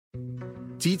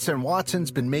Dietz and Watson's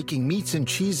been making meats and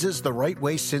cheeses the right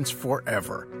way since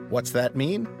forever. What's that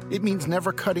mean? It means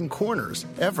never cutting corners,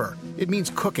 ever. It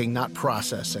means cooking, not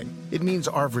processing. It means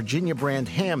our Virginia brand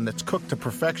ham that's cooked to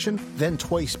perfection, then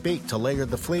twice baked to layer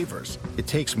the flavors. It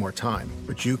takes more time,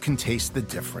 but you can taste the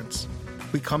difference.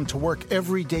 We come to work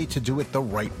every day to do it the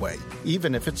right way,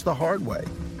 even if it's the hard way.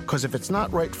 Because if it's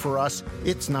not right for us,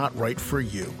 it's not right for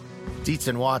you. Dietz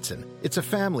and Watson, it's a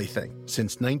family thing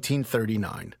since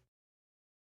 1939.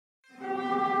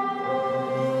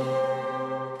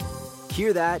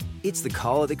 Hear that? It's the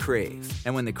call of the Crave.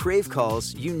 And when the Crave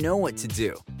calls, you know what to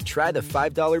do. Try the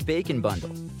 $5 Bacon Bundle,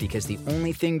 because the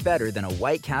only thing better than a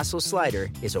White Castle slider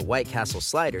is a White Castle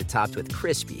slider topped with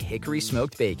crispy hickory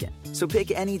smoked bacon. So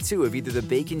pick any two of either the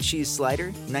Bacon Cheese Slider,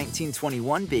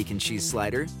 1921 Bacon Cheese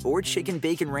Slider, or Chicken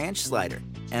Bacon Ranch Slider.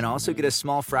 And also get a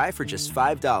small fry for just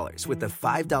 $5 with the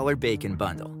 $5 Bacon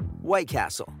Bundle. White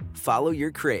Castle. Follow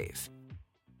your Crave.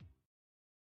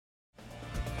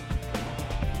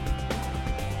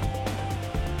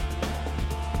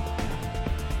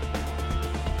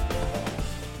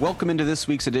 Welcome into this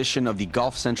week's edition of the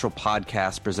Golf Central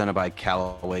podcast presented by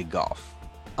Callaway Golf.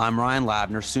 I'm Ryan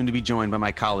Labner, soon to be joined by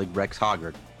my colleague Rex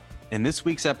Hoggard. In this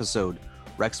week's episode,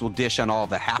 Rex will dish on all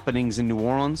of the happenings in New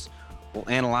Orleans. We'll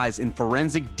analyze in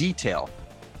forensic detail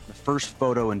the first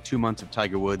photo in 2 months of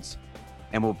Tiger Woods,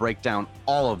 and we'll break down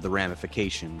all of the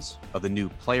ramifications of the new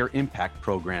Player Impact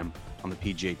program on the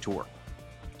PGA Tour.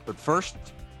 But first,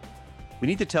 we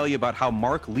need to tell you about how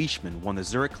Mark Leishman won the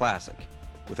Zurich Classic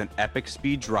with an epic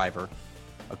speed driver,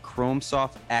 a Chrome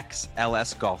Soft X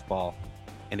LS golf ball,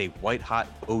 and a white hot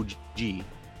OG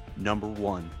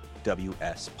 #1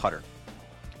 WS putter.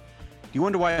 Do you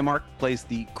wonder why Mark plays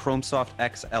the Chrome Soft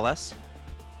X LS?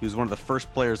 He was one of the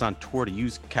first players on tour to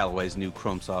use Callaway's new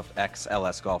Chrome Soft X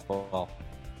LS golf ball.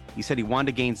 He said he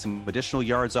wanted to gain some additional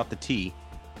yards off the tee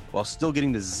while still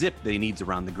getting the zip that he needs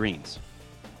around the greens.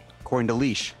 According to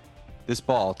Leash, this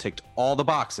ball ticked all the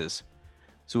boxes,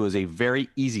 so it was a very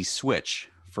easy switch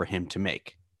for him to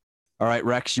make. All right,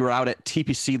 Rex, you were out at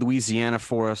TPC Louisiana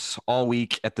for us all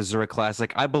week at the Zurich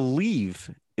Classic. I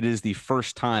believe it is the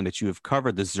first time that you have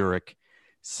covered the Zurich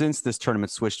since this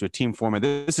tournament switched to a team format.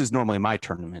 This is normally my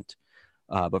tournament,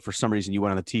 but for some reason you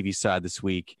went on the TV side this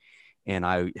week, and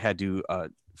I had to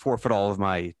forfeit all of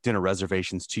my dinner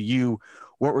reservations to you.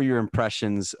 What were your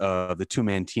impressions of the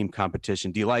two-man team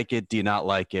competition? Do you like it? Do you not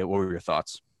like it? What were your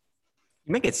thoughts?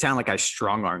 You make it sound like I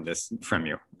strong-armed this from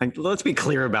you. Like, let's be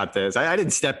clear about this. I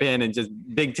didn't step in and just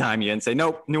big time you and say,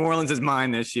 nope, New Orleans is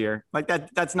mine this year. Like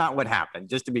that's not what happened,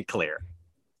 just to be clear.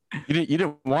 You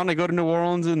didn't want to go to New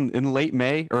Orleans in late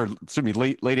May, or excuse me,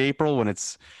 late April, when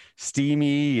it's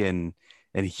steamy and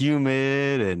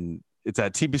humid, and it's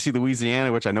at TPC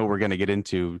Louisiana, which I know we're going to get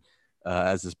into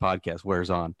as this podcast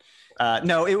wears on.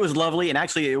 No, it was lovely. And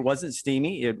actually it wasn't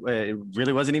steamy. It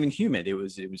really wasn't even humid. It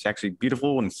was actually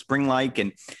beautiful and spring-like,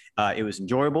 and it was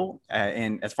enjoyable.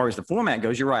 And as far as the format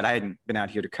goes, you're right. I hadn't been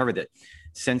out here to cover that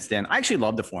since then. I actually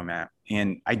love the format,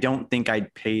 and I don't think I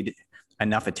paid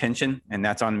enough attention, and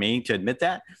that's on me to admit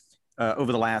that,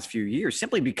 over the last few years,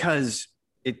 simply because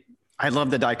I love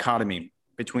the dichotomy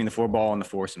between the four ball and the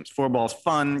foursomes. Four ball's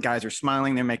fun. Guys are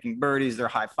smiling. They're making birdies. They're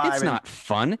high-fiving. It's not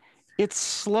fun. It's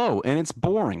slow and it's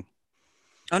boring.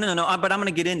 Oh, no, but I'm going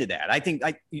to get into that. I think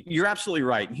you're absolutely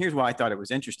right. And here's why I thought it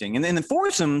was interesting. And then the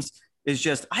foursomes is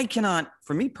just, I cannot,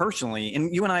 for me personally,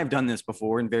 and you and I have done this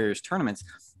before in various tournaments,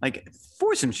 like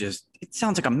foursomes just, it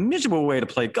sounds like a miserable way to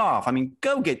play golf. I mean,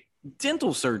 go get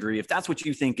dental surgery if that's what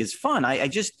you think is fun. I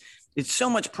just, it's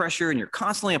so much pressure, and you're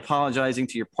constantly apologizing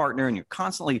to your partner, and you're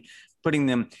constantly putting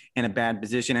them in a bad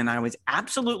position. And I was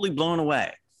absolutely blown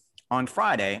away on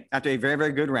Friday after a very,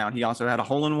 very good round. He also had a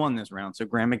hole-in-one this round. So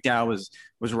Graham McDowell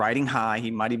was riding high. He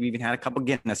might have even had a couple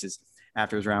Guinnesses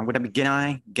after his round. Would that be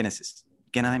Guinnesses?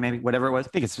 Guinness, maybe, whatever it was.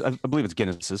 I believe it's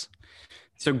Guinnesses.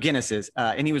 So Guinnesses.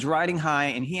 And he was riding high,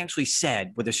 and he actually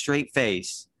said with a straight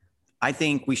face, I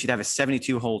think we should have a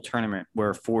 72-hole tournament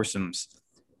where foursomes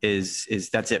is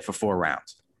that's it for 4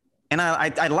 rounds. And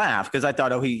I laughed because I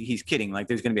thought, he's kidding. Like,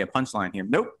 there's going to be a punchline here.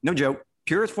 Nope, no joke.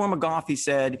 Purest form of golf, he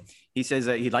says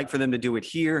that he'd like for them to do it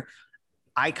here.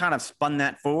 I kind of spun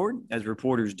that forward, as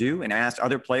reporters do, and asked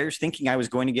other players, thinking I was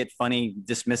going to get funny,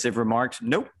 dismissive remarks.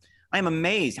 Nope. I am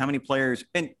amazed how many players,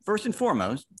 and first and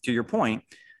foremost, to your point,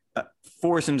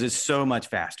 foursomes is so much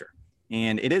faster,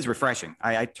 and it is refreshing.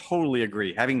 I totally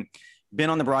agree. Having been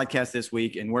on the broadcast this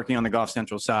week and working on the Golf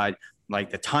Central side,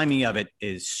 like, the timing of it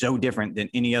is so different than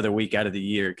any other week out of the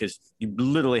year, because you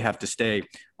literally have to stay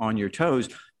on your toes.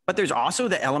 But there's also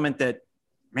the element that,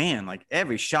 man, like,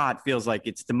 every shot feels like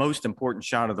it's the most important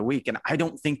shot of the week. And I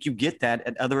don't think you get that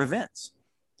at other events.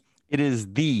 It is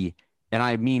and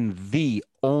I mean the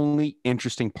only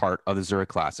interesting part of the Zurich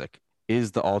Classic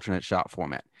is the alternate shot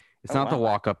format. It's not the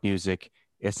walk-up music.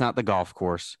 It's not the golf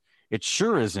course. It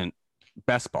sure isn't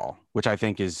best ball, which I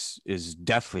think is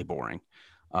deathly boring,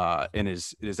 and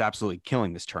is absolutely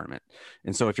killing this tournament.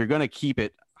 And so if you're going to keep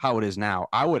it how it is now,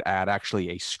 I would add actually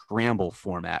a scramble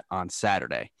format on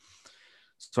Saturday.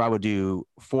 So I would do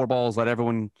 4 balls, let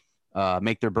everyone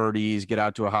make their birdies, get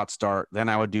out to a hot start. Then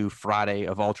I would do Friday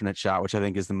of alternate shot, which I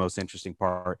think is the most interesting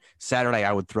part. Saturday,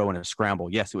 I would throw in a scramble.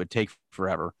 Yes, it would take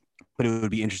forever, but it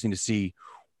would be interesting to see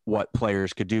what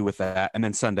players could do with that. And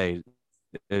then Sunday,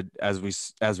 as we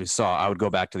saw, I would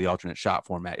go back to the alternate shot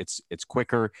format. It's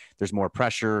quicker. There's more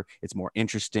pressure. It's more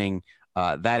interesting.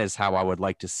 That is how I would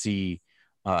like to see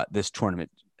this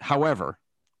tournament. However,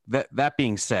 that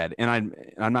being said, and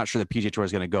I'm not sure the PGA Tour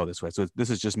is going to go this way. So this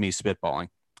is just me spitballing.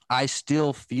 I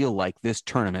still feel like this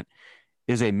tournament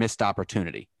is a missed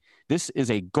opportunity. This is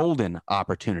a golden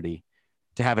opportunity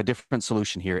to have a different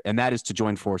solution here, and that is to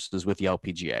join forces with the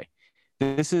LPGA.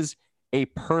 This is a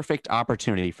perfect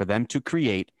opportunity for them to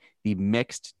create the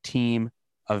mixed team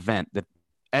event that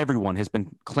everyone has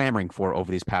been clamoring for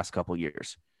over these past couple of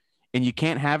years. And you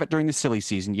can't have it during the silly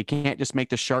season. You can't just make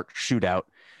the shark shootout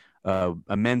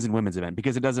a men's and women's event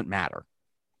because it doesn't matter.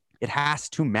 It has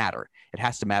to matter. It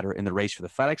has to matter in the race for the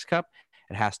FedEx Cup.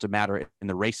 It has to matter in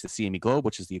the race to the CME Globe,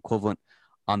 which is the equivalent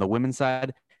on the women's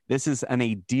side. This is an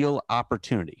ideal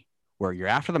opportunity where you're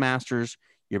after the Masters,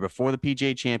 you're before the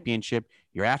PGA Championship,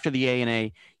 you're after the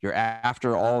ANA, you're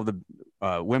after all of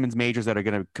the women's majors that are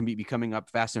going to be coming up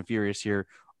fast and furious here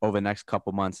over the next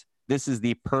couple months. This is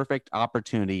the perfect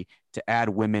opportunity to add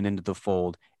women into the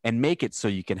fold and make it so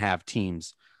you can have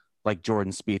teams like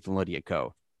Jordan Spieth and Lydia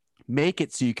Ko. Make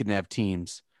it so you can have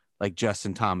teams like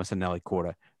Justin Thomas and Nelly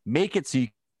Korda. Make it so you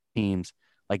can have teams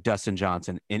like Dustin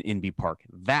Johnson and Inbee Park.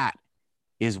 That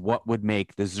is what would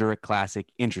make the Zurich Classic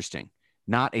interesting,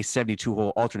 not a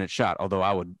 72-hole alternate shot, although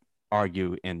I would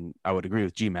argue, and I would agree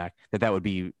with GMAC, that would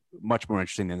be much more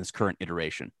interesting than this current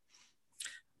iteration.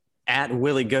 At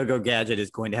Willie Go-Go Gadget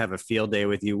is going to have a field day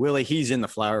with you. Willie, he's in the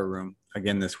flower room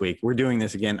again this week. We're doing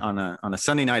this again on a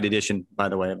Sunday night edition, by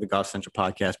the way, of the Golf Central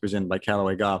podcast presented by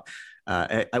Callaway Golf.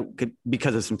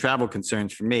 Because of some travel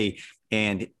concerns for me,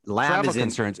 and Lab is in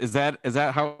concerns. Is that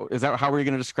how we're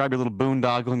going to describe your little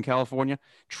boondoggle in California?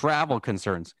 Travel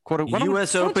concerns.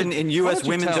 U.S. Open and U.S.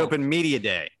 Women's Open Media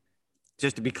Day.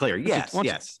 Just to be clear, yes. Why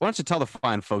don't you tell the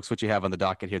fine folks what you have on the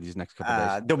docket here these next couple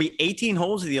of days? There'll be 18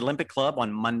 holes of the Olympic Club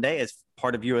on Monday as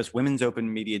part of U.S. Women's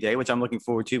Open Media Day, which I'm looking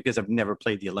forward to because I've never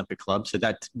played the Olympic Club. So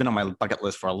that's been on my bucket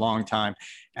list for a long time.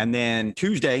 And then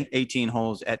Tuesday, 18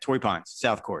 holes at Torrey Pines,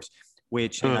 South Course,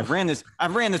 which I've ran this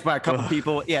by a couple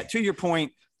people. Yeah, to your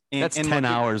point. That's 10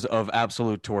 hours of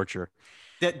absolute torture.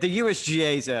 The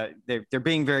USGA's they're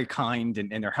being very kind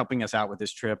and they're helping us out with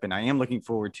this trip, and I am looking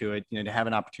forward to it. To have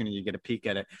an opportunity to get a peek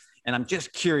at it, and I'm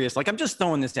just curious. Like, I'm just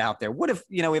throwing this out there. What if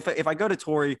if I go to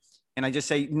Torrey and I just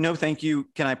say no, thank you,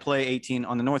 can I play 18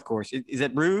 on the North Course? Is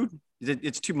it rude?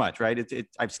 It's too much, right?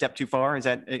 I've stepped too far. Is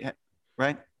that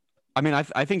right? I mean,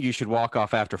 I think you should walk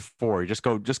off after 4. Just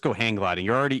go hang gliding.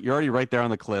 You're already right there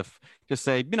on the cliff. Just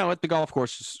say, the golf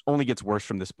course only gets worse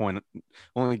from this point.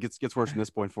 Only gets worse from this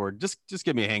point forward. Just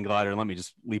give me a hang glider and let me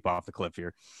just leap off the cliff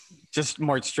here. Just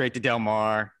march straight to Del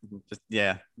Mar.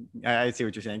 I see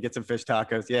what you're saying. Get some fish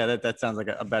tacos. Yeah, that sounds like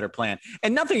a better plan.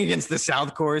 And nothing against the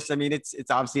South Course. I mean, it's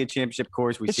obviously a championship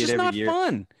course. We see it every year. It's just not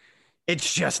fun.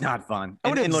 It's just not fun. I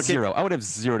would have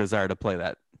zero desire to play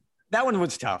that. That one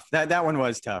was tough. That one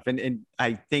was tough. And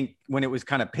I think when it was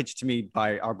kind of pitched to me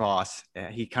by our boss,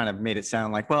 he kind of made it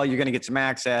sound like, well, you're going to get some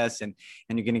access and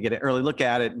you're going to get an early look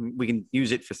at it, and we can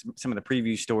use it for some of the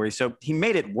preview stories. So he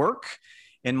made it work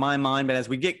in my mind. But as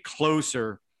we get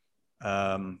closer,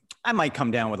 I might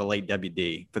come down with a late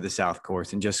WD for the South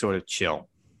Course and just sort of chill.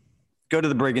 Go to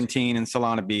the Brigantine in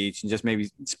Solana Beach and just maybe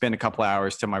spend a couple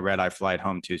hours till my red-eye flight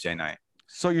home Tuesday night.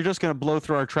 So you're just going to blow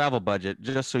through our travel budget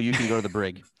just so you can go to the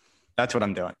Brig. That's what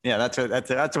I'm doing. Yeah, that's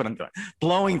what I'm doing.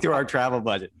 Blowing through our travel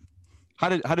budget. How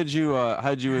did you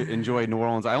enjoy New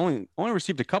Orleans? I only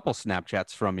received a couple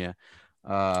Snapchats from you.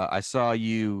 I saw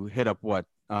you hit up where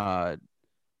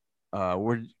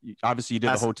obviously you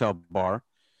did the hotel bar.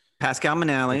 Pascal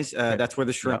Manali's. That's where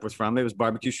the shrimp was from. It was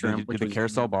barbecue shrimp. You did the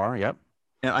Carousel Bar. Yep.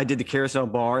 Yeah, I did the Carousel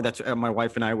Bar. That's my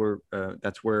wife and I were.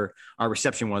 That's where our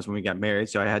reception was when we got married.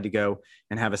 So I had to go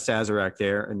and have a Sazerac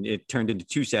there, and it turned into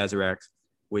 2 Sazeracs.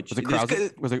 Which was it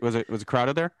crowded? Was it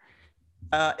crowded there?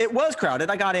 It was crowded.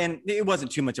 I got in. It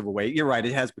wasn't too much of a wait. You're right.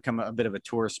 It has become a bit of a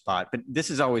tourist spot. But this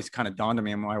has always kind of dawned on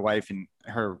me. And my wife and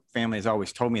her family has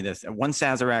always told me this. One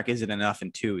Sazerac isn't enough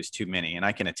and two is too many. And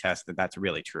I can attest that that's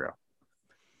really true.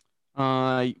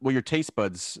 Well, your taste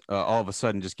buds all of a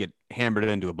sudden just get hammered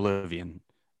into oblivion.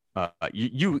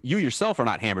 You yourself are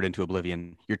not hammered into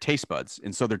oblivion, your taste buds.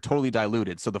 And so they're totally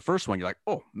diluted. So the first one, you're like,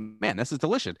 oh man, this is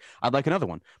delicious. I'd like another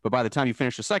one. But by the time you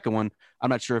finish the second one, I'm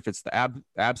not sure if it's the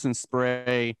absinthe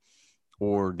spray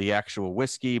or the actual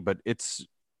whiskey, but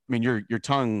your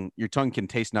tongue can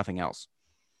taste nothing else.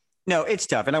 No, it's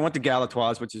tough. And I went to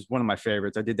Galatoire's, which is one of my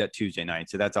favorites. I did that Tuesday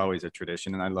night. So that's always a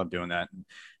tradition. And I love doing that. And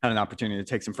had an opportunity to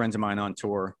take some friends of mine on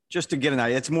tour just to get an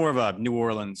idea. It's more of a New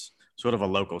Orleans, sort of a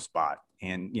local spot.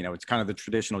 And, it's kind of the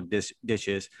traditional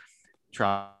dishes,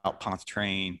 trout,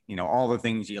 Pontchartrain, all the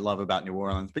things you love about New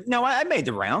Orleans. But no, I made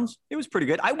the rounds. It was pretty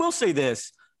good. I will say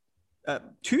this,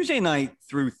 Tuesday night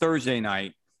through Thursday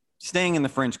night, staying in the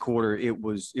French Quarter, it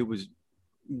was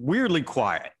weirdly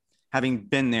quiet. Having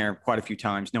been there quite a few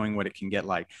times, knowing what it can get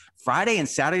like. Friday and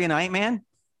Saturday night, man,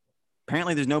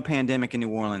 apparently there's no pandemic in New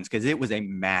Orleans because it was a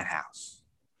madhouse.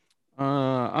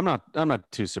 I'm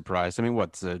not too surprised. I mean,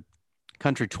 what's the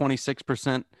country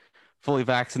 26% fully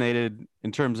vaccinated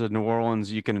in terms of New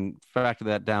Orleans? You can factor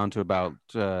that down to about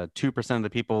 2% of the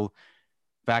people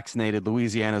vaccinated.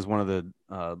 Louisiana is one of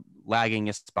the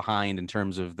laggingest behind in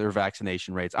terms of their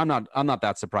vaccination rates. I'm not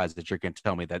that surprised that you're going to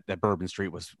tell me that Bourbon Street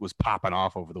was popping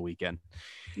off over the weekend.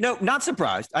 No, not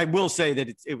surprised. I will say that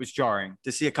it was jarring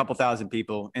to see a couple thousand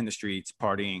people in the streets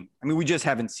partying. I mean, we just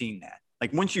haven't seen that.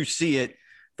 Like once you see it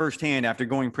firsthand after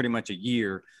going pretty much a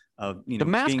year of the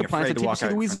mask being compliance afraid to walk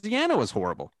out. Louisiana was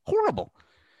horrible.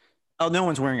 Oh, no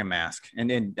one's wearing a mask.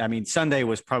 And I mean, Sunday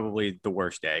was probably the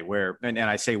worst day and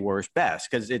I say worst best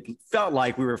because it felt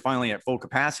like we were finally at full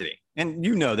capacity. And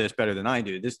you know this better than I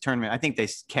do. This tournament, I think they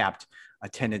capped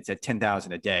attendance at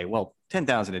 10,000 a day. Well,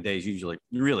 10,000 a day is usually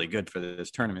really good for this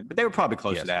tournament, but they were probably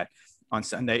close to that on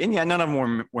Sunday. And yeah, none of them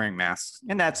were wearing masks.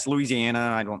 And that's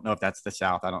Louisiana. I don't know if that's the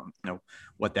South. I don't know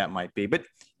what that might be, but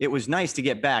it was nice to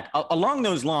get back along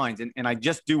those lines. And I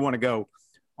just do want to go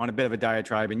on a bit of a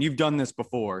diatribe, and you've done this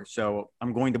before, so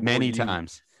I'm going to many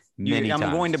times. I'm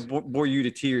going to bore you to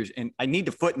tears, and I need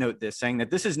to footnote this, saying that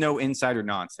this is no insider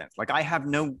nonsense. Like I have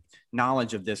no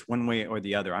knowledge of this one way or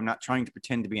the other. I'm not trying to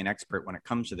pretend to be an expert when it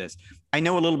comes to this. I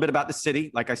know a little bit about the city.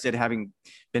 Like I said, having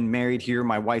been married here,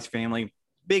 my wife's family,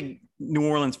 big New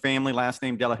Orleans family, last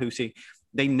name Delahousie.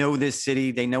 They know this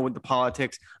city. They know what the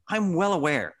politics. I'm well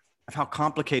aware of how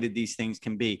complicated these things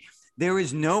can be. There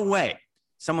is no way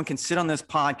someone can sit on this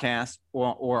podcast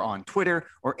or on Twitter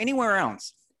or anywhere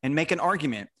else and make an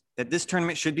argument that this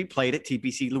tournament should be played at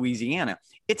TPC Louisiana.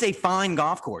 It's a fine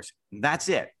golf course. That's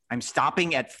it. I'm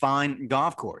stopping at fine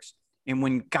golf course. And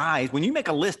when you make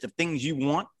a list of things you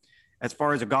want as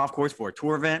far as a golf course for a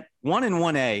tour event, 1 and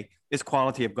 1A is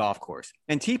quality of golf course.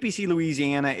 And TPC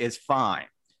Louisiana is fine.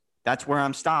 That's where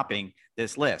I'm stopping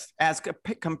this list. As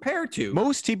compared to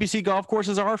most TPC golf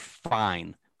courses are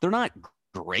fine. They're not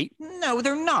great. No,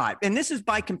 they're not. And this is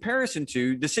by comparison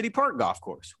to the City Park golf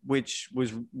course, which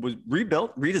was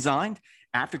rebuilt, redesigned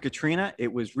after Katrina.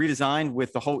 It was redesigned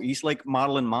with the whole East Lake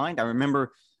model in mind. I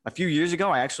remember a few years ago,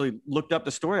 I actually looked up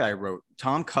the story I wrote.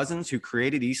 Tom Cousins, who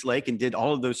created East Lake and did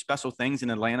all of those special things in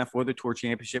Atlanta for the Tour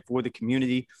Championship, for the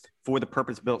community, for the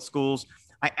purpose-built schools.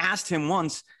 I asked him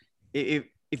once, if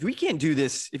we can't do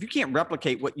this, if you can't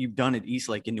replicate what you've done at East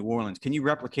Lake in New Orleans, can you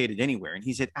replicate it anywhere? And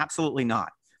he said, absolutely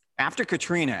not. After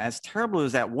Katrina, as terrible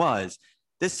as that was,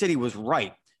 this city was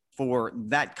ripe for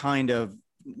that kind of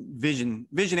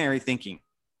visionary thinking,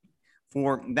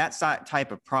 for that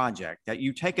type of project, that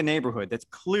you take a neighborhood that's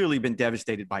clearly been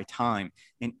devastated by time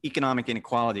and economic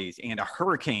inequalities and a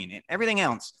hurricane and everything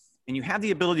else, and you have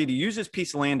the ability to use this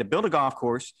piece of land to build a golf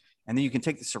course, and then you can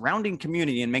take the surrounding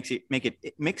community and make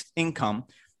it mixed income,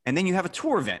 and then you have a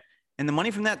tour event, and the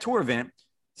money from that tour event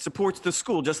supports the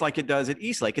school just like it does at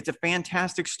East Lake. It's a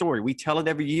fantastic story. We tell it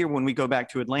every year when we go back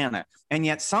to Atlanta. And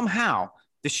yet somehow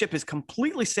the ship has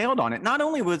completely sailed on it. Not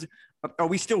only are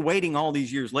we still waiting all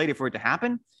these years later for it to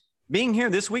happen, being here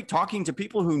this week, talking to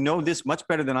people who know this much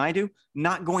better than I do,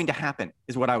 not going to happen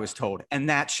is what I was told. And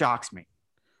that shocks me.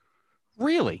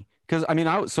 Really? Because I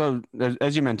mean, so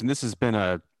as you mentioned, this has been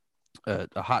a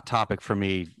hot topic for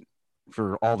me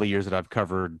for all the years that I've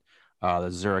covered the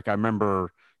Zurich. I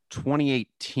remember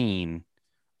 2018,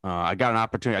 I got an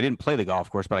opportunity. I didn't play the golf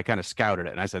course, but I kind of scouted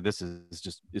it. And I said, this is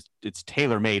just, it's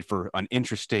tailor-made for an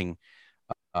interesting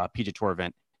PGA Tour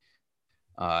event.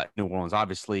 New Orleans,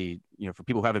 obviously, for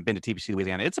people who haven't been to TPC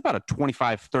Louisiana, it's about a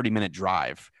 25, 30-minute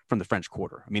drive from the French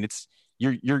Quarter. I mean,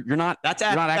 You're not That's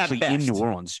you're not at actually in best. New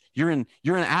Orleans. You're in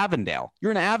Avondale.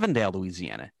 You're in Avondale,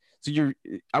 Louisiana. So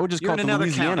I would just You're call in it the another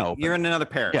Louisiana county. Open. You're in another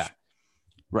parish. Yeah.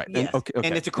 Right. Yes.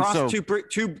 And it's across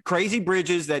two crazy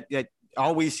bridges that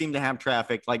always seem to have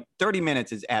traffic. Like 30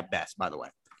 minutes is at best, by the way.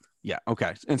 Yeah.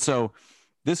 Okay. And so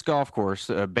this golf course,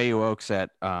 Bayou Oaks at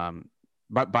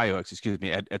Bayou Oaks, excuse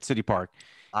me, at City Park,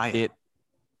 it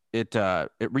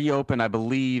reopened, I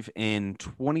believe, in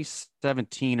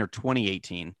 2017 or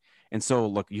 2018. And so,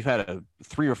 look, you've had a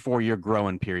 3 or 4 year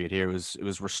growing period here. It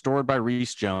was restored by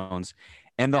Reese Jones,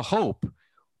 and the hope,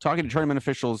 talking to tournament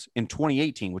officials in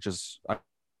 2018, which is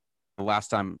the last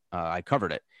time I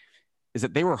covered it, is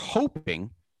that they were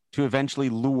hoping to eventually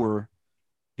lure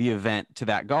the event to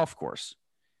that golf course.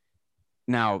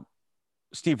 Now,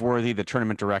 Steve Worthy, the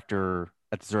tournament director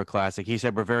at the Zurich Classic, he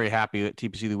said, we're very happy at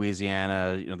TPC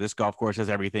Louisiana. You know, this golf course has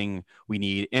everything we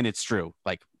need. And it's true.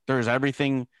 Like, there's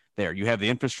everything there. You have the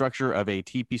infrastructure of a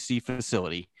TPC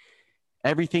facility,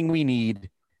 everything we need,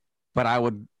 but I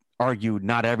would argue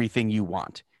not everything you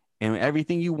want. And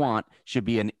everything you want should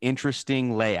be an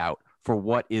interesting layout for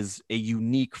what is a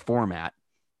unique format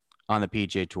on the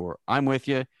PGA Tour. I'm with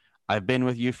you. I've been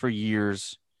with you for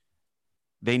years.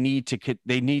 They need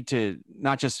to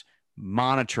not just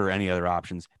monitor any other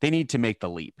options. They need to make the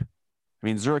leap. I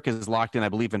mean, Zurich is locked in, I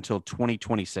believe, until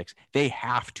 2026. They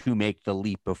have to make the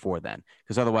leap before then,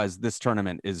 because otherwise this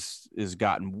tournament is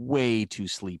gotten way too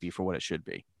sleepy for what it should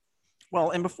be.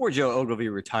 Well, and before Joe Ogilvy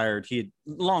retired, he had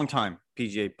longtime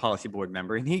PGA policy board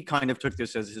member, and he kind of took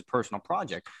this as his personal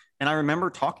project. And I remember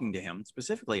talking to him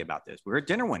specifically about this. We were at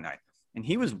dinner one night, and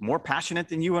he was more passionate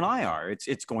than you and I are.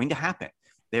 It's going to happen.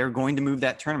 They're going to move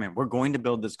that tournament. We're going to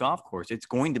build this golf course. It's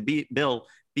going to be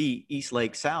East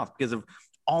Lake South because of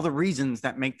all the reasons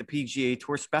that make the PGA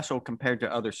Tour special compared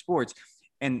to other sports.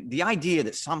 And the idea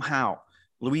that somehow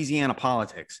Louisiana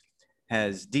politics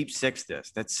has deep sixed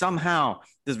this, that somehow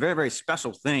this very, very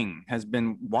special thing has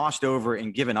been washed over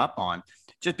and given up on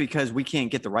just because we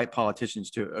can't get the right politicians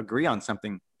to agree on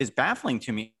something is baffling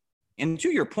to me. And to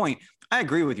your point, I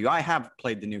agree with you. I have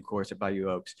played the new course at Bayou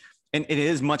Oaks. And it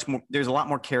is much more, there's a lot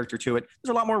more character to it.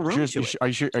 There's a lot more room to it. Are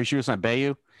you sure it's not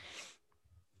Bayou?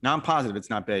 No, I'm positive it's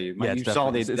not Bayou. Yeah, you saw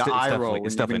the eye roll.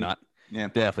 It's definitely not. Yeah,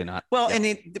 definitely not. Well,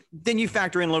 yeah. And then you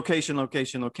factor in location.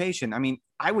 I mean,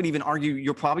 I would even argue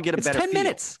you'll probably get a better 10 feel.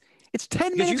 minutes. It's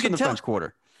 10 minutes in the French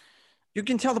Quarter. You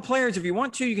can tell the players if you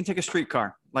want to, you can take a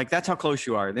streetcar. Like, that's how close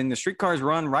you are. Then the streetcars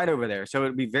run right over there. So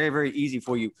it'd be very, very easy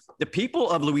for you. The people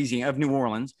of Louisiana, of New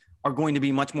Orleans, are going to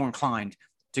be much more inclined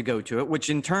to go to it, which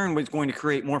in turn was going to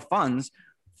create more funds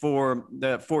for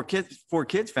the Four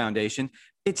Kids Foundation.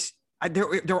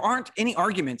 There aren't any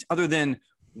arguments other than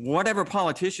whatever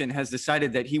politician has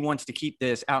decided that he wants to keep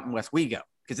this out in West Wego,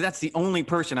 because that's the only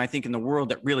person I think in the world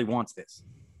that really wants this.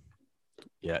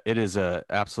 Yeah, it is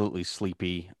absolutely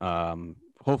sleepy.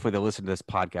 Hopefully they'll listen to this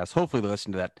podcast. Hopefully they'll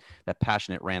listen to that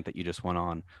passionate rant that you just went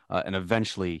on, and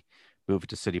eventually move it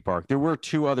to City Park. There were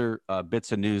two other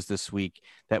bits of news this week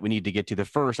that we need to get to. The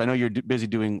first, I know you're busy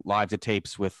doing live to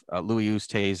tapes with Louis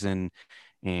Oosthuizen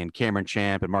and Cameron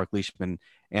Champ and Mark Leishman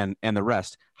and the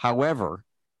rest. However,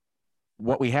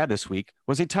 what we had this week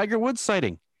was a Tiger Woods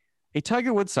sighting. A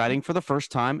Tiger Woods sighting for the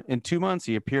first time in 2 months.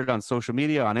 He appeared on social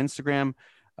media, on Instagram,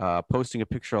 posting a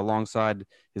picture alongside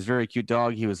his very cute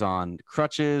dog. He was on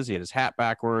crutches. He had his hat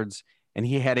backwards, and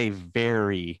he had a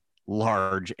very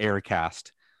large air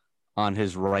cast on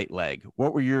his right leg.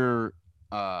 What were your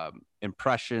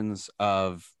impressions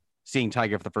of seeing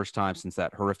Tiger for the first time since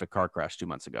that horrific car crash 2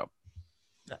 months ago?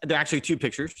 There are actually two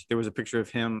pictures. There was a picture of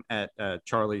him at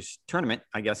Charlie's tournament,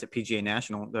 I guess, at PGA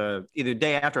National, either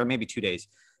day after or maybe 2 days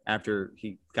after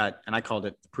he got, and I called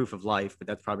it the proof of life, but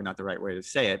that's probably not the right way to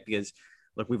say it, because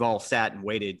look, we've all sat and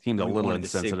waited. Seemed a little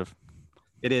insensitive.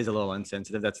 It is a little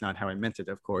insensitive. That's not how I meant it,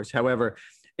 of course. However,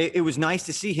 it was nice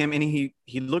to see him, and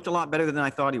he looked a lot better than I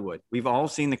thought he would. We've all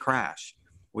seen the crash.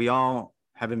 We all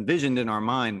have envisioned in our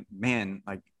mind, man,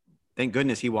 like, thank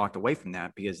goodness he walked away from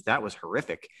that, because that was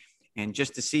horrific. And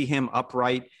just to see him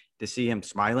upright, to see him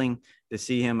smiling, to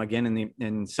see him again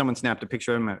and someone snapped a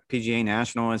picture of him at PGA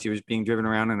National as he was being driven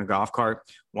around in a golf cart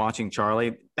watching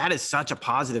Charlie. That is such a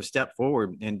positive step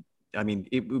forward. And I mean,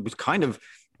 it was kind of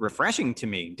refreshing to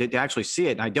me to actually see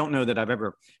it. And I don't know that I've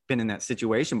ever been in that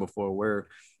situation before where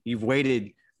you've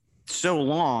waited so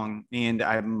long and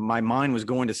my mind was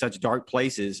going to such dark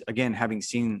places, again, having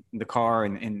seen the car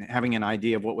and having an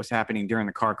idea of what was happening during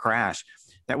the car crash,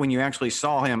 that when you actually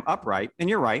saw him upright, and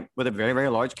you're right, with a very, very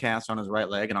large cast on his right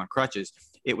leg and on crutches,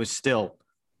 it was still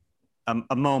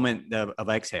a moment of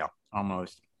exhale,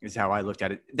 almost, is how I looked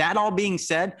at it. That all being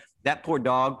said, that poor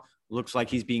dog looks like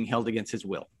he's being held against his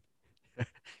will.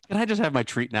 Can I just have my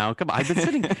treat now? Come on, I've been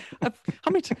sitting.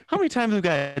 How many times have I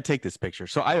got to take this picture?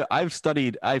 So I've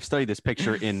studied this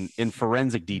picture in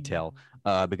forensic detail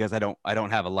because I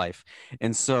don't have a life,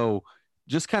 and so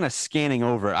just kind of scanning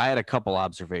over, I had a couple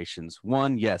observations.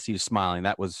 One, yes, he was smiling.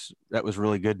 That was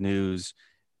really good news.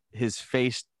 His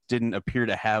face didn't appear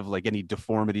to have like any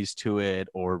deformities to it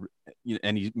or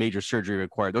any major surgery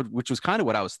required, which was kind of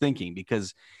what I was thinking,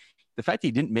 because the fact that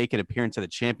he didn't make an appearance at the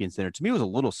Champions Dinner to me was a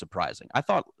little surprising. I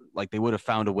thought like they would have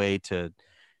found a way to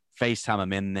FaceTime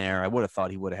him in there. I would have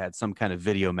thought he would have had some kind of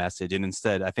video message, and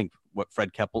instead, I think what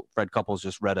Fred Couples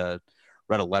just read a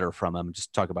letter from him,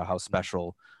 just talk about how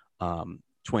special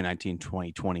 2019,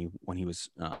 2020 when he was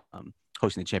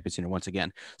hosting the Champions Dinner once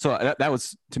again. So that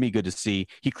was, to me, good to see.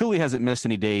 He clearly hasn't missed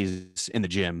any days in the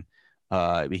gym.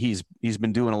 He's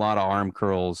been doing a lot of arm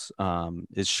curls.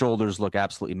 His shoulders look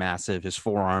absolutely massive. His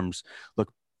forearms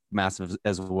look massive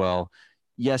as well.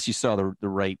 Yes, you saw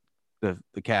the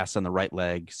cast on the right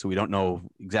leg, so we don't know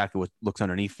exactly what looks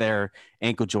underneath there.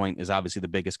 Ankle joint is obviously the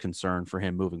biggest concern for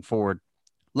him moving forward.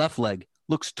 Left leg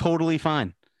looks totally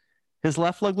fine. His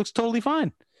left leg looks totally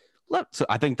fine. So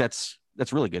I think that's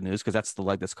really good news, because that's the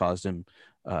leg that's caused him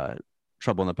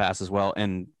trouble in the past as well.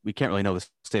 And we can't really know the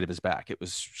state of his back. It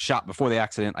was shot before the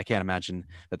accident. I can't imagine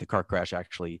that the car crash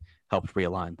actually helped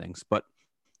realign things. But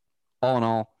all in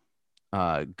all,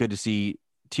 good to see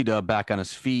T-Dub back on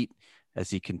his feet as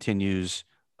he continues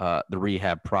the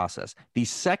rehab process. The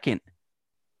second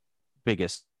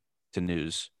biggest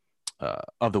news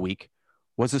of the week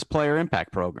was this player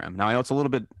impact program. Now, I know it's a little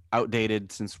bit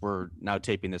outdated since we're now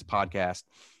taping this podcast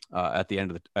at the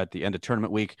end of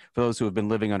tournament week. For those who have been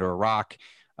living under a rock,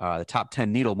 the top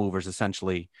 10 needle movers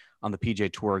essentially on the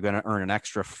PGA Tour are going to earn an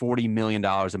extra $40 million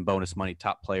in bonus money.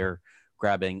 Top player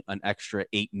grabbing an extra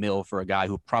 $8 million for a guy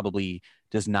who probably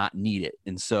does not need it.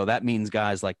 And so that means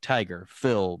guys like Tiger,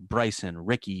 Phil, Bryson,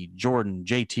 Ricky, Jordan,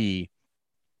 JT,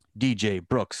 DJ,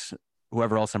 Brooks,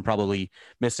 whoever else I'm probably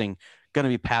missing, going to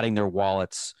be padding their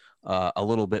wallets a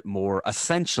little bit more.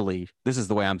 Essentially, this is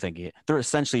the way I'm thinking it. They're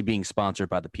essentially being sponsored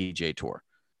by the PGA Tour.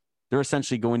 They're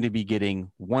essentially going to be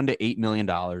getting $1 to $8 million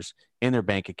in their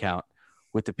bank account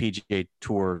with the PGA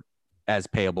Tour as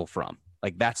payable from.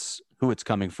 Like, that's who it's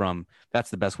coming from. That's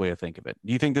the best way to think of it.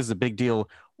 Do you think this is a big deal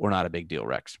or not a big deal,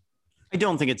 Rex? I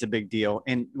don't think it's a big deal.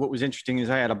 And what was interesting is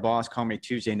I had a boss call me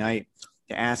Tuesday night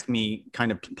to ask me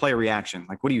kind of player reaction.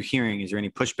 Like, what are you hearing? Is there any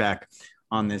pushback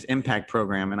on this impact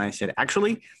program? And I said,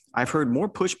 actually, I've heard more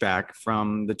pushback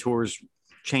from the tour's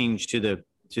change to the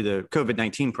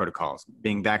COVID-19 protocols,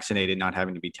 being vaccinated, not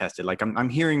having to be tested. Like, I'm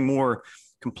hearing more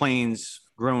complaints,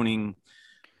 groaning,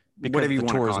 because whatever you want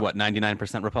to call it. The tour is what,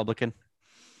 99% Republican?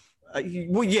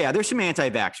 Well, yeah, there's some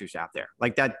anti-vaxxers out there.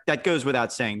 Like that goes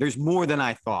without saying. There's more than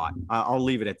I thought. I'll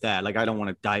leave it at that. Like, I don't want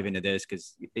to dive into this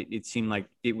because it seemed like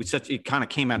it kind of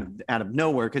came out of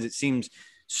nowhere, because it seems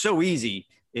so easy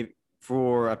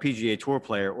for a PGA Tour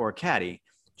player or a caddy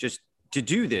just to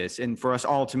do this, and for us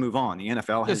all to move on. The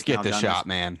NFL has just get the shot,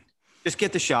 man. Just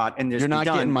get the shot, and you're not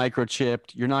getting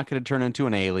microchipped. You're not going to turn into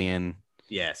an alien.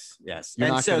 Yes. You're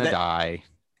not going to die.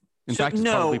 In fact, it's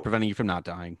probably preventing you from not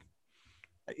dying.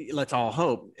 Let's all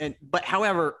hope. But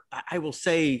however, I will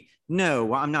say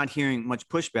no. I'm not hearing much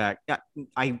pushback.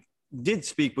 I did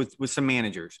speak with some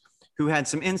managers who had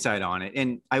some insight on it,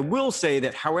 and I will say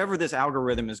that however this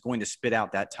algorithm is going to spit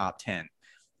out that top 10,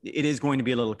 it is going to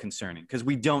be a little concerning, because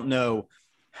we don't know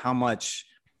how much,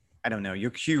 I don't know,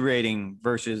 your Q rating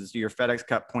versus your FedEx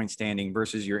Cup point standing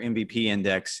versus your MVP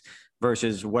index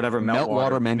versus whatever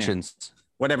meltwater mentions.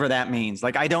 Whatever that means.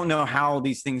 Like, I don't know how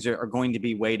these things are going to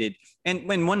be weighted. And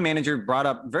when one manager brought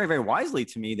up very, very wisely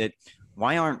to me that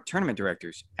why aren't tournament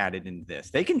directors added into this?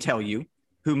 They can tell you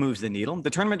who moves the needle. The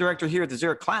tournament director here at the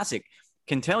Zurich Classic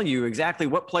can tell you exactly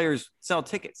what players sell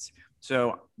tickets.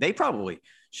 So they probably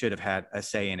should have had a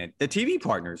say in it. The TV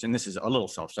partners, and this is a little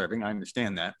self-serving, I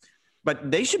understand that,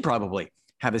 but they should probably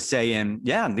have a say in,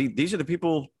 these are the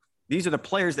people, these are the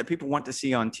players that people want to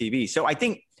see on TV. So I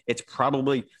think it's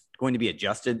probably going to be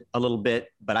adjusted a little bit,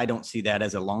 but I don't see that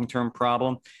as a long-term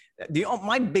problem.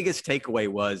 My biggest takeaway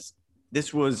was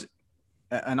this was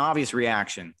an obvious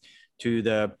reaction to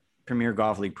the Premier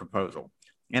Golf League proposal.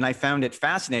 And I found it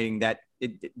fascinating that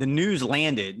the news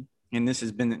landed, and this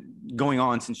has been going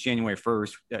on since January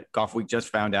 1st. Golf Week just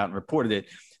found out and reported it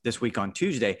this week on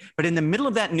Tuesday. But in the middle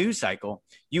of that news cycle,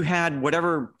 you had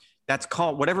whatever that's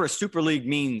called, whatever a super league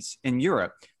means in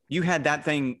Europe, you had that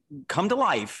thing come to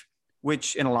life,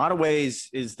 which in a lot of ways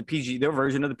is their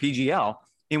version of the PGL,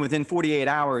 and within 48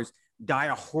 hours, die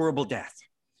a horrible death.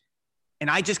 And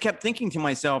I just kept thinking to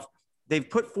myself, they've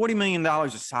put $40 million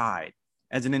aside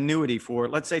as an annuity for,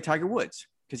 let's say, Tiger Woods,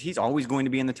 because he's always going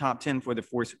to be in the top 10 for the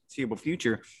foreseeable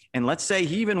future. And let's say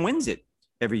he even wins it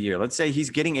every year. Let's say he's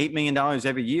getting $8 million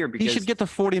every year. Because he should get to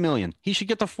 $40 million. He should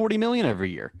get to $40 million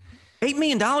every year. $8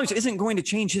 million isn't going to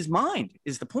change his mind,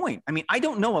 is the point. I mean, I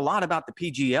don't know a lot about the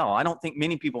PGL. I don't think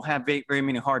many people have very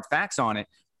many hard facts on it,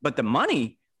 but the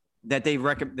money that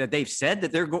they've said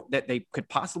that that they could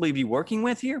possibly be working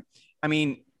with here, I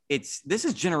mean, this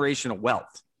is generational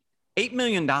wealth. $8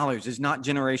 million is not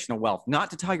generational wealth,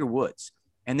 not to Tiger Woods.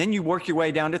 And then you work your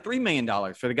way down to $3 million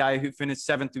for the guy who finished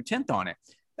 7th through 10th on it.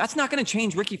 That's not going to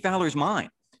change Rickie Fowler's mind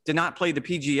to not play the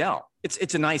PGL.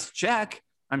 It's a nice check.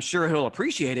 I'm sure he'll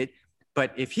appreciate it.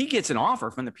 But if he gets an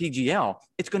offer from the PGL,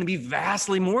 it's going to be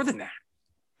vastly more than that.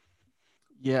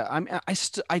 Yeah,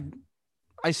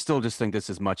 I still just think this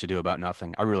is much ado about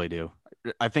nothing. I really do.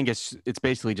 I think it's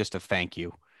basically just a thank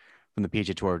you from the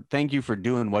PGA Tour. Thank you for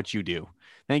doing what you do.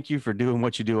 Thank you for doing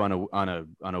what you do on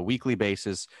a weekly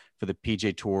basis for the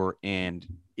PGA Tour. And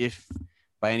if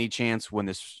by any chance, when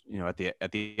this, at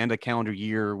the end of calendar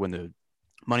year, when the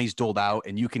money's doled out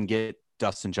and you can get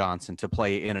Dustin Johnson to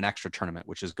play in an extra tournament,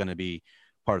 which is going to be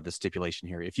part of the stipulation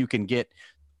here, if you can get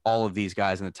all of these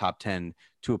guys in the top 10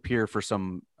 to appear for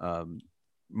some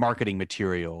marketing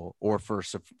material or for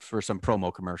some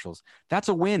promo commercials, that's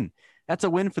a win. That's a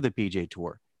win for the PGA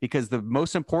Tour, because the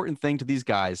most important thing to these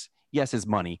guys, yes, is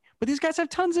money, but these guys have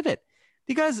tons of it.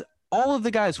 All of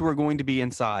the guys who are going to be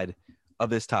inside of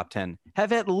this top 10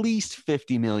 have at least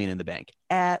 50 million in the bank,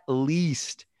 at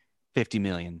least 50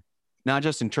 million, not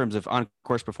just in terms of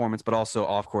on-course performance, but also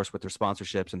off-course with their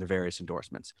sponsorships and their various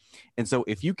endorsements. And so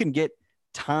if you can get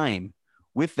time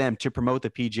with them to promote the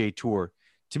PGA Tour,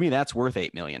 to me, that's worth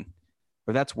 8 million,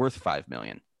 or that's worth 5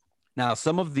 million. Now,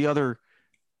 some of the other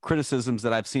criticisms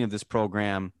that I've seen of this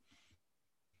program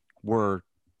were,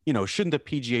 shouldn't the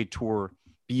PGA Tour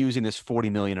be using this 40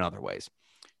 million in other ways?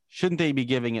 Shouldn't they be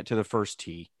giving it to the First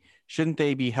Tee? Shouldn't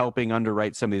they be helping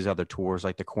underwrite some of these other tours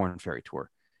like the Korn Ferry Tour?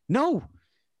 No,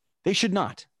 they should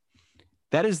not.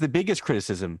 That is the biggest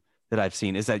criticism that I've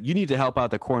seen, is that you need to help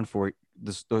out the Korn Ferry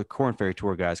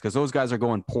Tour guys, because those guys are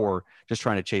going poor just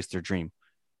trying to chase their dream.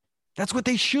 That's what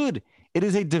they should. It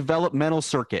is a developmental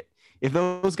circuit. If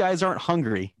those guys aren't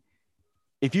hungry,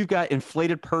 if you've got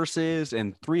inflated purses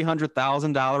and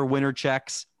 $300,000 winner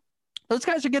checks, those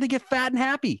guys are going to get fat and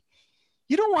happy.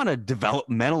 You don't want a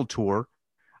developmental tour,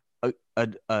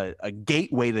 a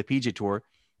gateway to the PGA Tour,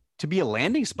 to be a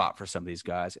landing spot for some of these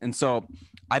guys. And so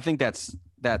I think that's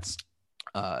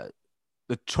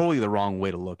totally the wrong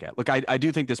way to look at. Look, I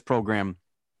do think this program,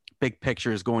 big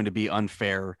picture, is going to be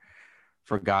unfair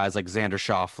for guys like Xander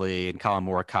Schauffele and Colin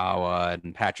Morikawa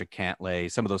and Patrick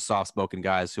Cantlay, some of those soft-spoken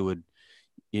guys who would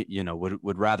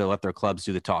rather let their clubs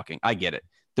do the talking. I get it.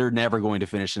 They're never going to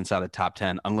finish inside the top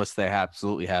 10 unless they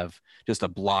absolutely have just a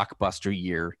blockbuster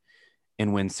year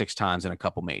and win 6 times in a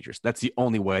couple majors. That's the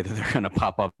only way that they're going to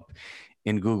pop up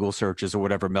in Google searches or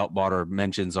whatever Meltwater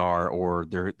mentions are, or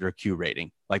their Q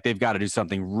rating. Like, they've got to do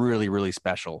something really, really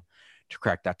special to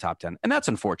crack that top 10. And that's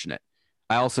unfortunate.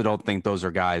 I also don't think those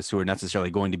are guys who are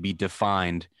necessarily going to be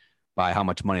defined by how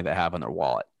much money they have in their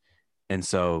wallet. And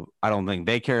so I don't think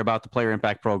they care about the player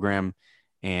impact program,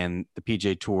 and the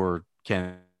PGA Tour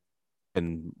can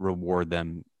reward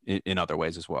them in other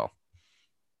ways as well.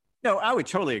 No, I would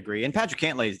totally agree. And Patrick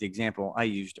Cantlay is the example I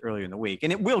used earlier in the week.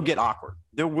 And it will get awkward.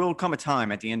 There will come a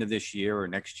time at the end of this year or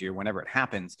next year, whenever it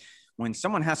happens, when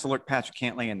someone has to look Patrick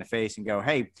Cantlay in the face and go,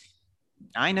 hey,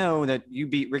 I know that you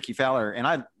beat Rickie Fowler,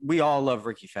 and we all love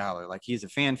Rickie Fowler. Like, he's a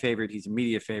fan favorite. He's a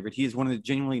media favorite. He is one of the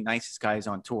genuinely nicest guys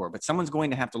on tour. But someone's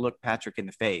going to have to look Patrick in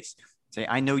the face, say,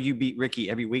 I know you beat Rickie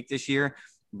every week this year,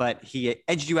 but he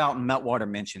edged you out in Meltwater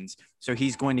mentions, so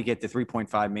he's going to get the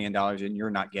 $3.5 million, and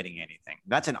you're not getting anything.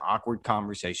 That's an awkward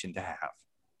conversation to have.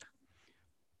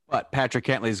 But Patrick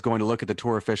Cantlay is going to look at the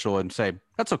tour official and say,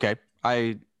 that's okay.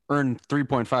 I earned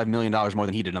 $3.5 million more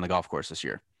than he did on the golf course this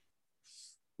year.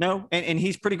 No, and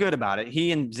he's pretty good about it.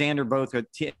 He and Xander, both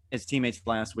his teammates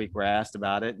last week, were asked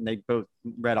about it, and they both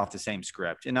read off the same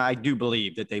script. And I do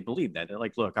believe that they believe that. They're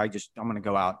like, look, I'm going to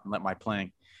go out and let my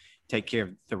playing take care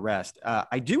of the rest.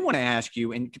 I do want to ask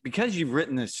you, and because you've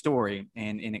written this story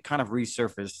and it kind of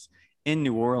resurfaced in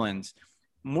New Orleans,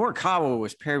 Morikawa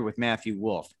was paired with Matthew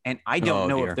Wolff, and I don't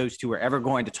know if those two are ever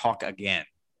going to talk again.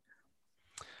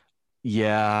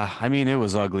 Yeah, I mean, it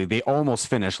was ugly. They almost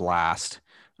finished last.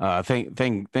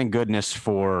 Thank goodness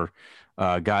for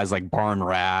guys like Barn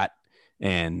Rat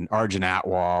and Arjun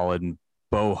Atwal and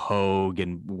Bo Hoag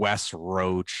and Wes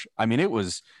Roach. I mean, it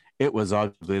was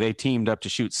ugly. They teamed up to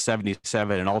shoot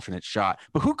 77 an alternate shot,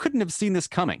 but who couldn't have seen this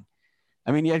coming?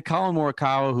 I mean, you had Colin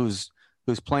Morikawa, who's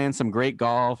who's playing some great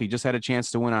golf. He just had a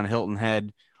chance to win on Hilton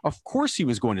Head. Of course he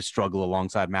was going to struggle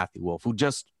alongside Matthew Wolff, who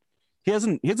he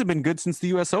hasn't been good since the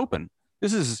US Open.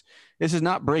 This is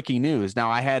not breaking news. Now,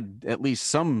 I had at least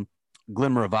some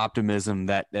glimmer of optimism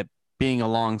that being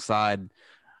alongside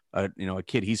a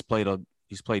kid he's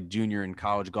played junior and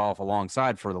college golf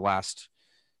alongside for the last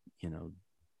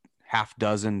half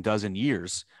dozen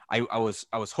years. I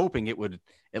was hoping it would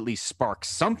at least spark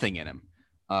something in him.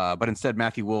 But instead,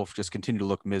 Matthew Wolff just continued to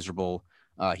look miserable.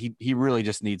 He really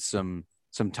just needs some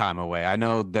time away. I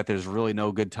know that there's really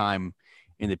no good time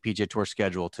in the PGA Tour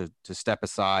schedule to step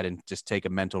aside and just take a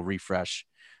mental refresh.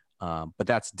 But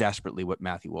that's desperately what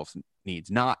Matthew Wolff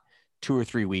needs, not 2 or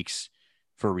 3 weeks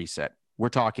for a reset. We're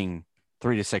talking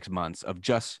 3 to 6 months of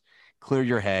just clear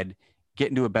your head, get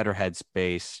into a better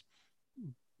headspace,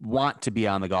 want to be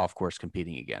on the golf course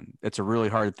competing again. It's a really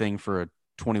hard thing for a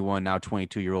 21, now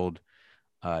 22-year-old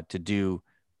to do,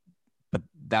 but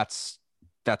that's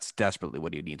desperately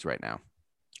what he needs right now.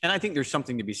 And I think there's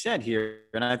something to be said here.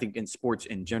 And I think in sports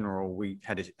in general, we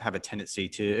have a tendency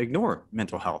to ignore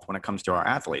mental health when it comes to our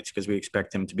athletes, because we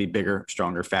expect them to be bigger,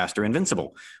 stronger, faster,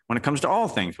 invincible when it comes to all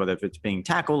things, whether if it's being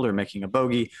tackled or making a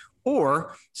bogey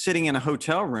or sitting in a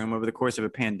hotel room over the course of a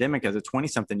pandemic as a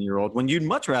 20-something-year-old, when you'd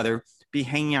much rather be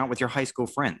hanging out with your high school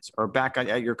friends or back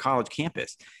at your college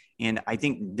campus. And I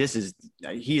think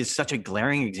he is such a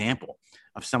glaring example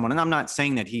of someone, and I'm not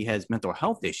saying that he has mental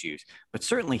health issues, but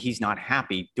certainly he's not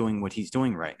happy doing what he's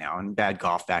doing right now, and bad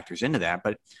golf factors into that.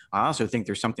 But I also think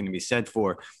there's something to be said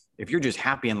for, if you're just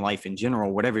happy in life in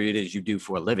general, whatever it is you do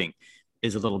for a living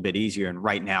is a little bit easier. And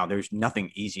right now there's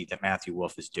nothing easy that Matthew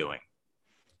Wolff is doing.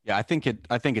 Yeah, I think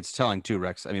it's telling too,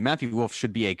 Rex. I mean, Matthew Wolff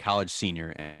should be a college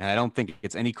senior, and I don't think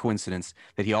it's any coincidence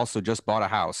that he also just bought a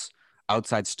house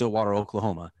outside Stillwater,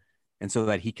 Oklahoma, and so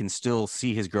that he can still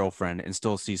see his girlfriend and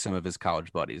still see some of his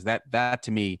college buddies. That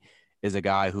to me is a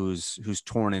guy who's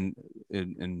torn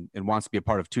and wants to be a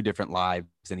part of 2 different lives,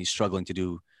 and he's struggling to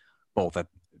do both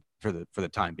for the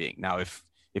time being. Now, if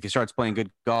he starts playing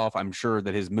good golf, I'm sure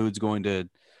that his mood's going to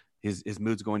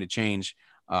change.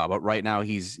 But right now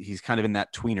he's kind of in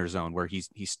that tweener zone where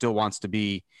he still wants to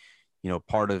be,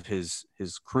 part of his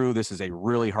crew. This is a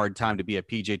really hard time to be a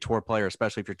PGA Tour player,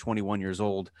 especially if you're 21 years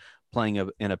old,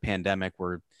 playing in a pandemic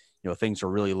where, things are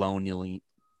really lonely.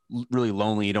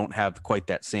 You don't have quite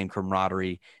that same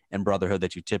camaraderie and brotherhood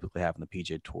that you typically have in the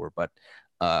PGA Tour. But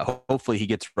hopefully he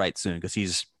gets right soon, because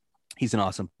he's an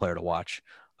awesome player to watch,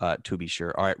 to be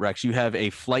sure. All right, Rex, you have a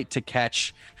flight to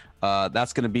catch.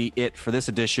 That's going to be it for this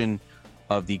edition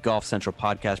of the Golf Central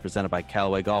podcast presented by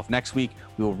Callaway Golf. Next week,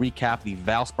 we will recap the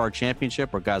Valspar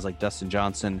Championship, where guys like Dustin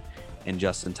Johnson and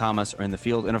Justin Thomas are in the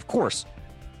field. And of course,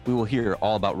 we will hear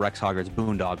all about Rex Hoggard's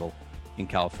boondoggle in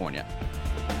California.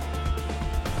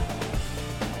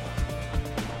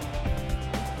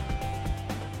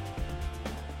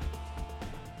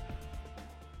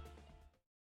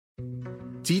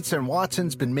 Dietz &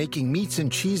 Watson's been making meats and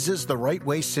cheeses the right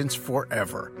way since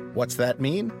forever. What's that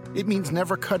mean? It means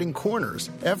never cutting corners,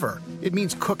 ever. It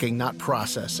means cooking, not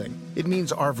processing. It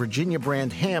means our Virginia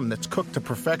brand ham that's cooked to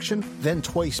perfection, then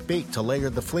twice baked to layer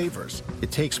the flavors.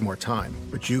 It takes more time,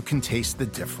 but you can taste the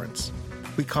difference.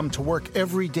 We come to work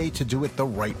every day to do it the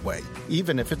right way,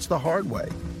 even if it's the hard way.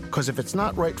 Because if it's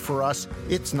not right for us,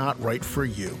 it's not right for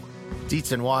you.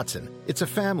 Dietz & Watson, it's a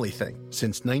family thing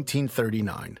since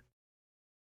 1939.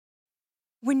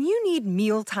 When you need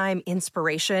mealtime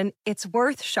inspiration, it's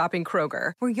worth shopping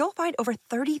Kroger, where you'll find over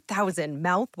 30,000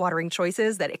 mouth-watering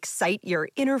choices that excite your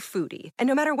inner foodie. And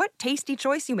no matter what tasty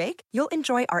choice you make, you'll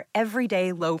enjoy our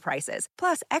everyday low prices,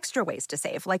 plus extra ways to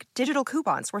save, like digital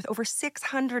coupons worth over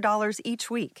 $600 each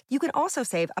week. You can also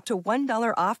save up to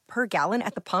 $1 off per gallon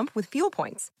at the pump with fuel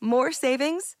points. More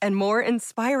savings and more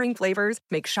inspiring flavors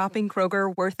make shopping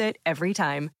Kroger worth it every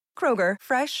time. Kroger,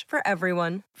 fresh for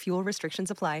everyone. Fuel restrictions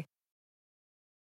apply.